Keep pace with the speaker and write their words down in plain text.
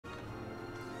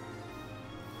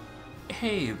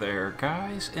Hey there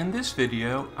guys, in this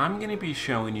video I'm going to be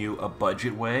showing you a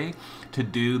budget way to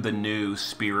do the new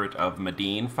Spirit of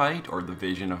Madeen fight, or the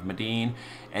Vision of Madeen,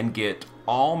 and get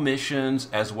all missions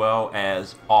as well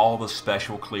as all the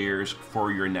special clears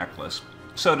for your necklace.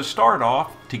 So to start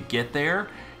off, to get there,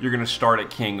 you're going to start at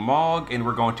King Mog, and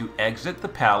we're going to exit the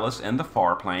palace and the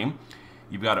far plane.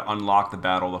 You've got to unlock the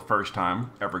battle the first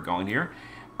time ever going here.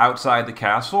 Outside the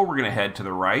castle, we're going to head to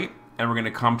the right, and we're going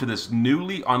to come to this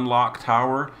newly unlocked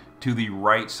tower to the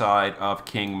right side of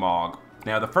King Mog.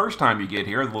 Now, the first time you get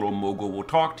here, the little mogul will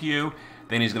talk to you,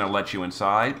 then he's going to let you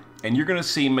inside, and you're going to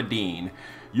see Madeen.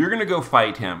 You're going to go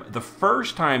fight him. The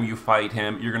first time you fight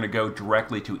him, you're going to go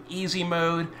directly to easy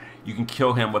mode. You can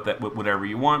kill him with whatever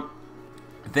you want.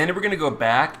 Then we're going to go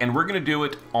back, and we're going to do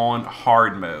it on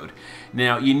hard mode.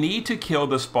 Now, you need to kill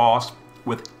this boss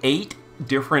with 8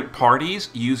 different parties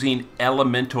using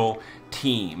elemental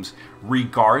teams,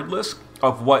 regardless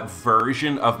of what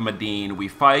version of Madeen we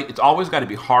fight. It's always got to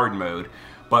be hard mode,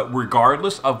 but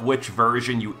regardless of which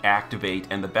version you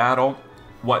activate in the battle,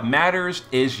 what matters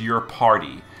is your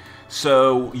party.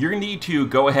 So you need to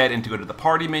go ahead and go to the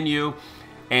party menu,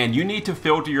 and you need to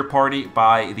filter your party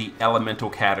by the elemental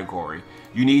category.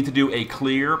 You need to do a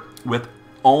clear with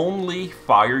only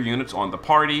fire units on the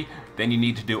party, then you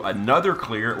need to do another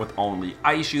clear with only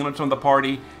ice units on the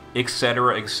party,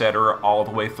 etc., all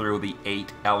the way through the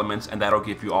 8 elements, and that'll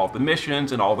give you all the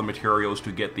missions and all the materials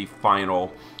to get the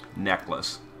final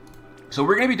necklace. So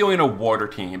we're going to be doing a water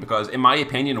team because, in my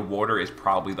opinion, water is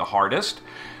probably the hardest,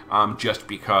 just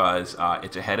because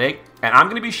it's a headache. And I'm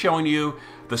going to be showing you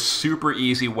the super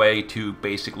easy way to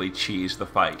basically cheese the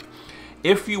fight.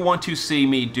 If you want to see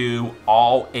me do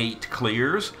all 8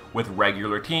 clears with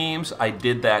regular teams, I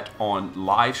did that on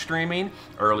live streaming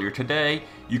earlier today.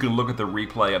 You can look at the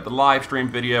replay of the live stream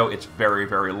video. It's very,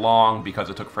 very long because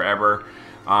it took forever.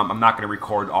 I'm not going to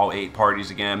record all 8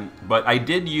 parties again, but I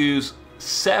did use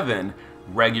 7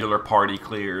 regular party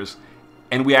clears,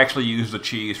 and we actually used the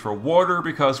cheese for water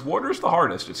because water is the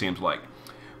hardest, it seems like.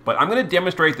 But I'm going to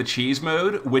demonstrate the cheese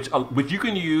mode, which you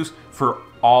can use for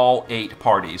all 8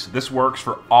 parties. This works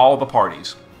for all the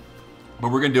parties,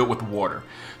 but we're going to do it with water.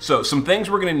 So some things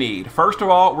we're going to need. First of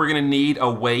all, we're going to need a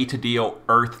way to deal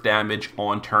earth damage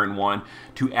on turn 1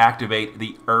 to activate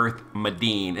the Earth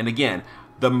Madeen. And again,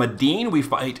 the Madeen we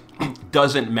fight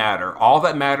doesn't matter. All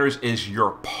that matters is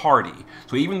your party.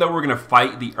 So even though we're going to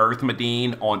fight the Earth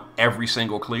Madeen on every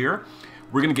single clear,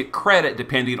 we're going to get credit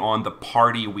depending on the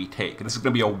party we take. This is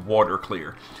going to be a water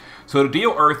clear. So to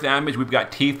deal earth damage, we've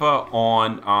got Tifa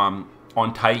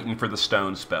on Titan for the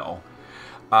stone spell.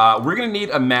 We're going to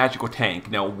need a magical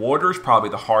tank. Now, water is probably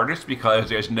the hardest because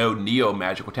there's no Neo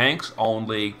magical tanks,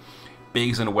 only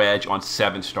Biggs and Wedge on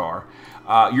 7-star.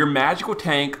 Your magical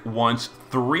tank wants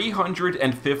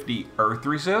 350 earth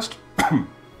resist,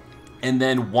 and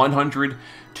then 100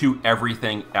 to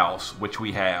everything else, which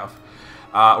we have.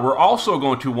 We're also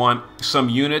going to want some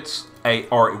units,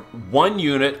 or 1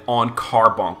 unit on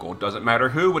carbuncle. Doesn't matter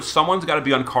who, but someone's got to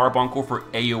be on carbuncle for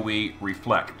AoE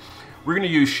reflect. We're going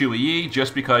to use Shui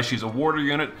just because she's a water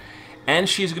unit, and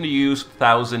she's going to use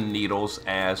 1,000 needles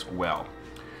as well.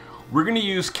 We're going to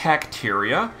use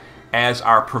Cacteria as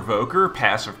our provoker,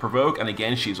 passive provoke, and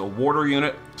again, she's a water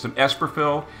unit, some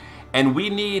Esperfill. And we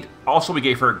need, also we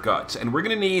gave her guts, and we're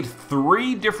going to need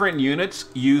 3 different units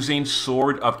using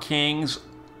Sword of Kings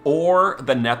or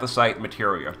the Nethicite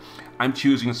materia. I'm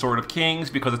choosing Sword of Kings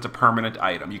because it's a permanent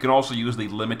item. You can also use the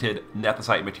limited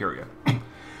Nethicite materia.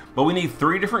 But we need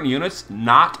 3 different units,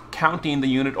 not counting the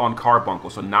unit on carbuncle.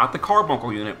 So not the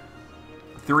carbuncle unit,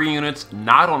 3 units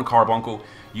not on carbuncle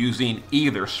using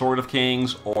either Sword of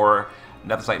Kings or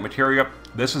Nethicite materia.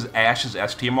 This is Ash's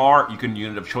STMR. You can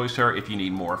unit of choice her if you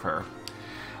need more of her.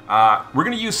 We're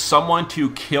going to use someone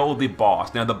to kill the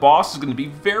boss. Now, the boss is going to be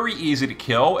very easy to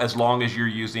kill as long as you're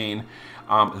using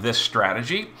this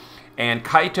strategy. And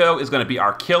Kaito is going to be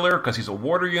our killer because he's a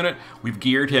water unit. We've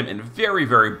geared him in very,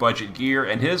 very budget gear,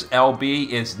 and his LB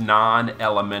is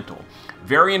non-elemental.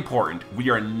 Very important. We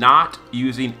are not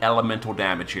using elemental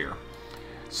damage here.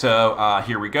 So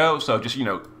here we go. So just, you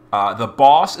know, the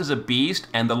boss is a beast,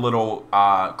 and the little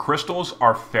crystals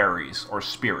are fairies or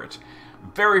spirits.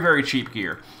 Very, very cheap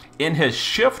gear. In his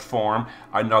shift form,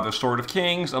 another Sword of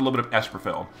Kings, a little bit of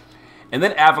Esperfill. And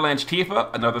then Avalanche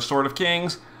Tifa, another Sword of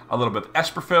Kings, a little bit of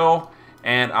Esperfill,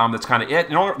 and that's kind of it.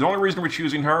 And the only reason we're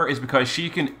choosing her is because she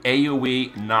can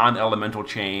AoE non-elemental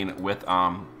chain with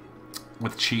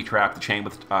Chi Trap, the chain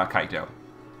with Kaito.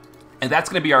 And that's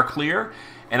going to be our clear,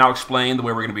 and I'll explain the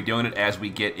way we're going to be doing it as we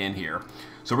get in here.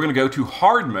 So we're going to go to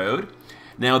hard mode.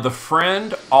 Now, the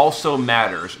friend also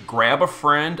matters. Grab a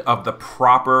friend of the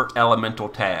proper elemental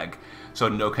tag. So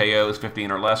no KOs, 15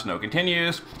 or less, no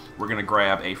continues. We're going to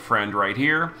grab a friend right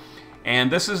here.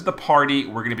 And this is the party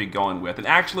we're going to be going with. And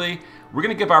actually, we're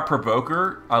going to give our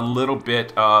provoker a little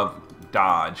bit of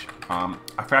dodge. I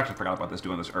actually forgot about this,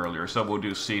 doing this earlier. So we'll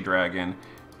do Sea Dragon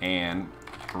and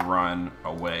run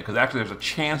away. Because actually there's a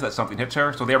chance that something hits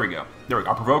her. So there we go. There we go.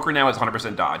 Our provoker now is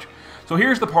 100% dodge. So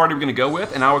here's the party we're going to go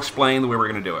with, and I'll explain the way we're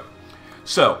going to do it.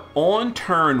 So on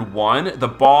turn 1, the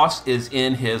boss is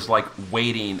in his like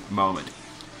waiting moment.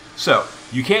 So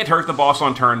you can't hurt the boss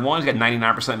on turn 1. He's got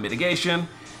 99% mitigation.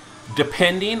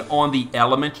 Depending on the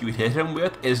element you hit him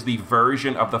with is the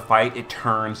version of the fight it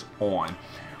turns on.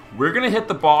 We're going to hit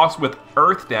the boss with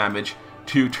earth damage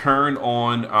to turn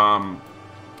on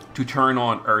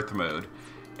earth mode.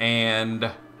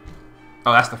 And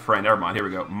oh, that's the friend. Never mind. Here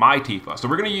we go. My Tifa. So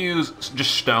we're going to use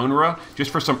just Stonera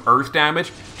just for some earth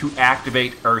damage to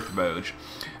activate earth mode.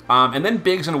 And then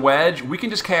Biggs and Wedge, we can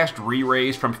just cast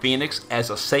Re-Raise from Phoenix as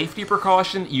a safety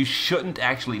precaution. You shouldn't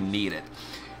actually need it.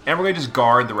 And we're going to just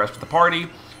guard the rest of the party.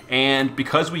 And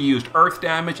because we used earth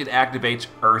damage, it activates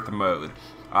earth mode.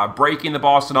 Breaking the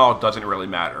boss and all doesn't really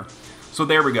matter. So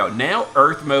there we go. Now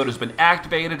earth mode has been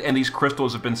activated and these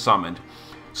crystals have been summoned.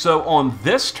 So on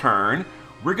this turn,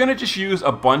 we're going to just use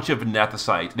a bunch of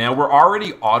Nethicite. Now we're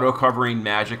already auto-covering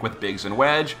magic with Biggs and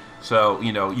Wedge. So,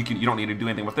 you know, you don't need to do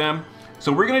anything with them.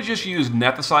 So we're going to just use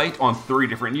Nethicite on 3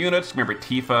 different units. Remember,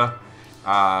 Tifa,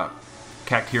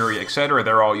 Cacteria, etc.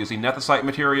 They're all using Nethicite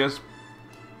materials.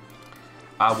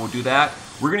 We'll do that.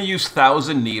 We're going to use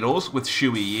Thousand Needles with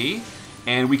Shui-Yi.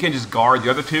 And we can just guard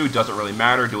the other 2. Doesn't really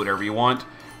matter. Do whatever you want.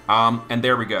 And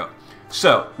there we go.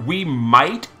 So we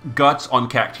might Guts on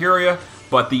Cacteria,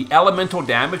 but the elemental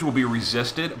damage will be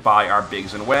resisted by our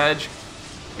Biggs and Wedge,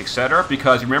 etc.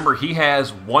 Because remember, he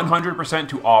has 100%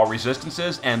 to all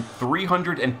resistances and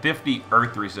 350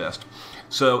 earth resist.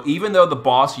 So even though the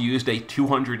boss used a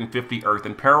 250 earth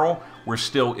in peril, we're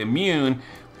still immune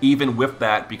even with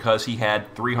that because he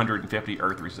had 350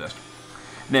 earth resist.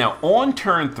 Now on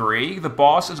turn 3, the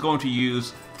boss is going to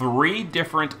use 3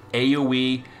 different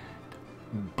AoE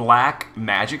black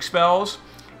magic spells,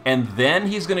 and then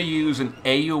he's going to use an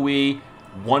AoE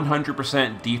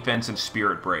 100% defense and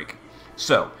spirit break.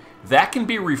 So that can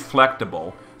be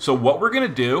reflectable. So what we're going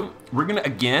to do, we're going to,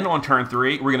 again, on turn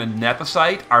 3, we're going to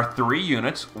Nethicite our 3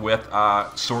 units with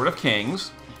Sword of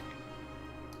Kings.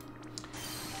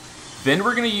 Then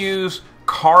we're going to use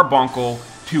Carbuncle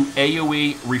to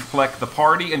AoE reflect the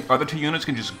party, and other 2 units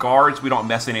can just guard so we don't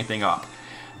mess anything up.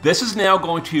 This is now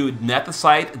going to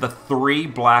Nethicite the 3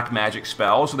 black magic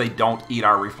spells so they don't eat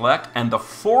our reflect, and the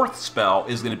 4th spell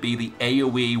is going to be the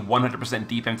AoE 100%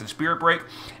 defense and spirit break,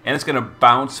 and it's going to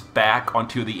bounce back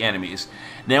onto the enemies.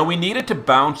 Now we need it to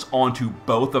bounce onto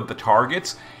both of the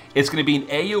targets. It's going to be an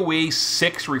AoE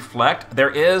 6 reflect.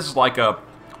 There is like a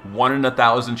 1 in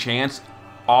 1,000 chance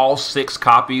all 6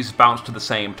 copies bounce to the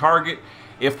same target.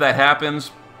 If that happens,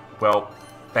 well,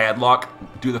 bad luck,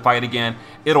 do the fight again.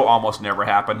 It'll almost never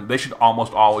happen. They should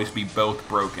almost always be both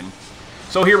broken.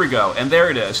 So here we go, and there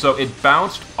it is. So it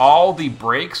bounced all the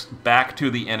breaks back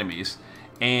to the enemies.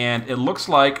 And it looks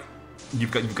like,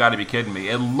 you've got to be kidding me.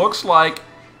 It looks like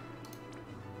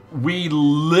we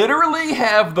literally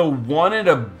have the 1 in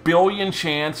a billion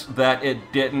chance that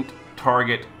it didn't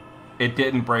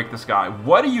break this guy.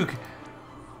 What do you...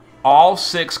 All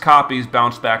 6 copies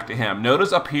bounce back to him.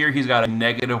 Notice up here he's got a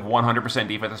negative 100%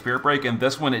 defense and spirit break, and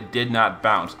this one it did not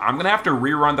bounce. I'm going to have to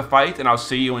rerun the fight, and I'll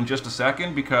see you in just a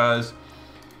second, because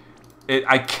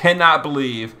I cannot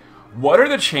believe... What are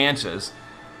the chances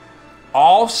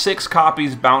all 6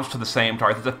 copies bounce to the same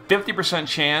target? It's a 50%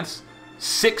 chance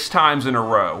 6 times in a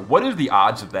row. What are the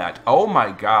odds of that? Oh my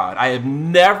god. I have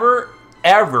never,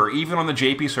 ever, even on the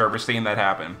JP server, seen that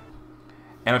happen.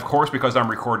 And of course, because I'm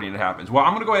recording, it happens. Well,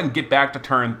 I'm going to go ahead and get back to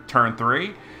turn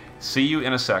 3. See you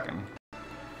in a second.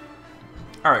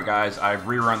 Alright guys, I've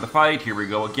rerun the fight. Here we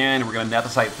go again. We're going to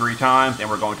Nethicite 3 times, and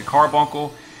we're going to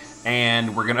Carbuncle.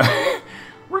 And we're going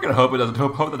to hope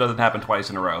that doesn't happen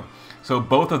twice in a row. So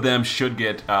both of them should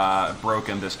get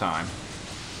broken this time.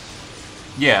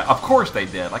 Yeah, of course they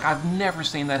did. Like, I've never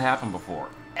seen that happen before.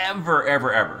 Ever,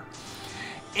 ever, ever.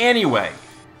 Anyway...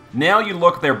 Now you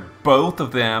look, they're both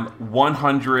of them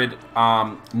 100,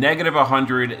 negative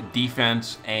 100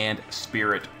 defense and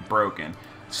spirit broken.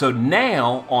 So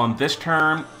now, on this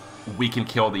turn, we can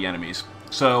kill the enemies.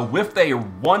 So with a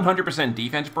 100%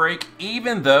 defense break,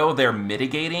 even though they're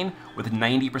mitigating with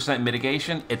 90%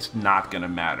 mitigation, it's not going to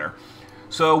matter.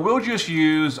 So we'll just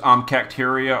use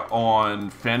Cacteria on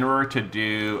Fenrir to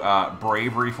do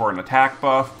Bravery for an attack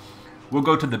buff. We'll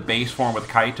go to the base form with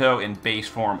Kaito and base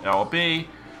form LB.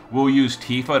 We'll use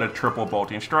Tifa to triple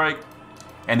Bolting Strike.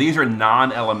 And these are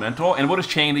non-elemental, and we'll just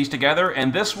chain these together,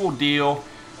 and this will deal,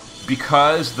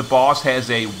 because the boss has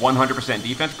a 100%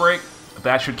 defense break,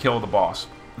 that should kill the boss.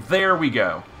 There we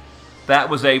go. That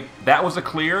was a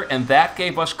clear, and that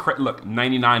gave us, look,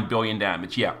 99 billion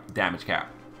damage. Yeah, damage cap.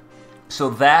 So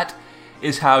that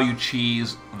is how you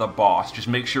cheese the boss. Just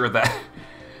make sure that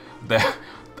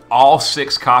all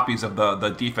 6 copies of the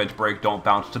defense break don't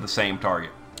bounce to the same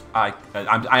target. I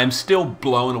am still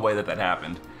blown away that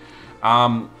happened.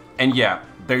 And yeah,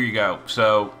 there you go.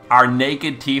 So our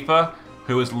naked Tifa,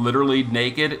 who is literally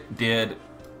naked, did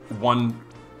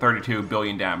 132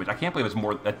 billion damage. I can't believe it's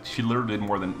more. That she literally did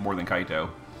more than Kaito.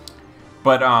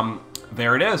 But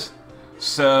there it is.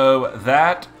 So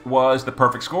that was the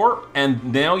perfect score.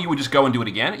 And now you would just go and do it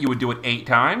again. You would do it 8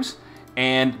 times.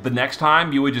 And the next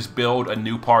time you would just build a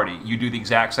new party. You do the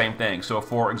exact same thing. So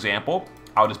for example,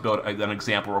 I'll just build an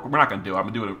example real quick. We're not going to do it. I'm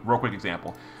going to do a real quick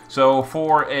example. So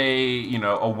for a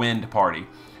wind party,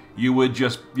 you would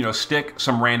just stick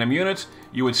some random units.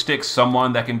 You would stick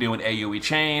someone that can do an AoE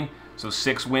chain. So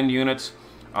 6 wind units.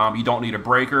 You don't need a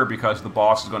breaker because the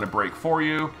boss is going to break for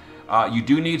you. You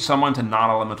do need someone to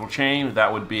non-elemental chain.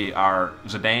 That would be our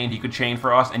Zidane. He could chain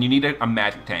for us. And you need a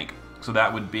magic tank. So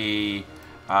that would be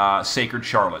Sacred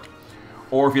Charlotte.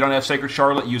 Or if you don't have Sacred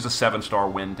Charlotte, use a 7-star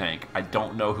wind tank. I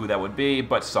don't know who that would be,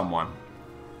 but someone.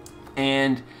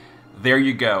 And there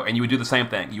you go. And you would do the same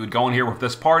thing. You would go in here with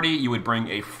this party. You would bring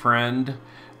a friend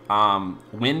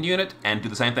wind unit and do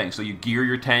the same thing. So you gear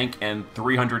your tank in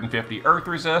 350 earth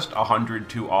resist, 100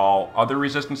 to all other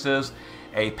resistances,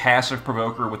 a passive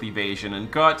provoker with evasion and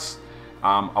guts,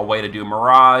 a way to do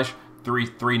mirage, three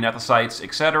nethersites,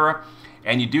 etc.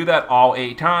 And you do that all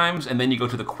 8 times, and then you go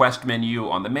to the quest menu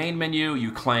on the main menu,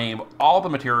 you claim all the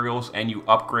materials, and you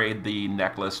upgrade the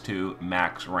necklace to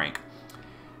max rank.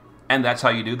 And that's how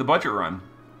you do the budget run.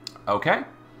 Okay,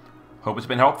 hope it's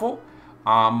been helpful.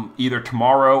 Either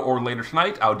tomorrow or later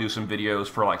tonight, I'll do some videos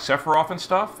for like Sephiroth and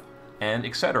stuff, and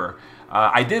etc.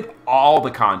 I did all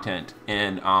the content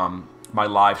in my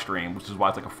live stream, which is why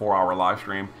it's like a 4-hour live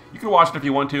stream. You can watch it if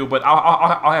you want to, but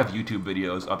I'll have YouTube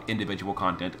videos of individual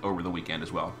content over the weekend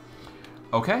as well.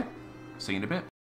 Okay, see you in a bit.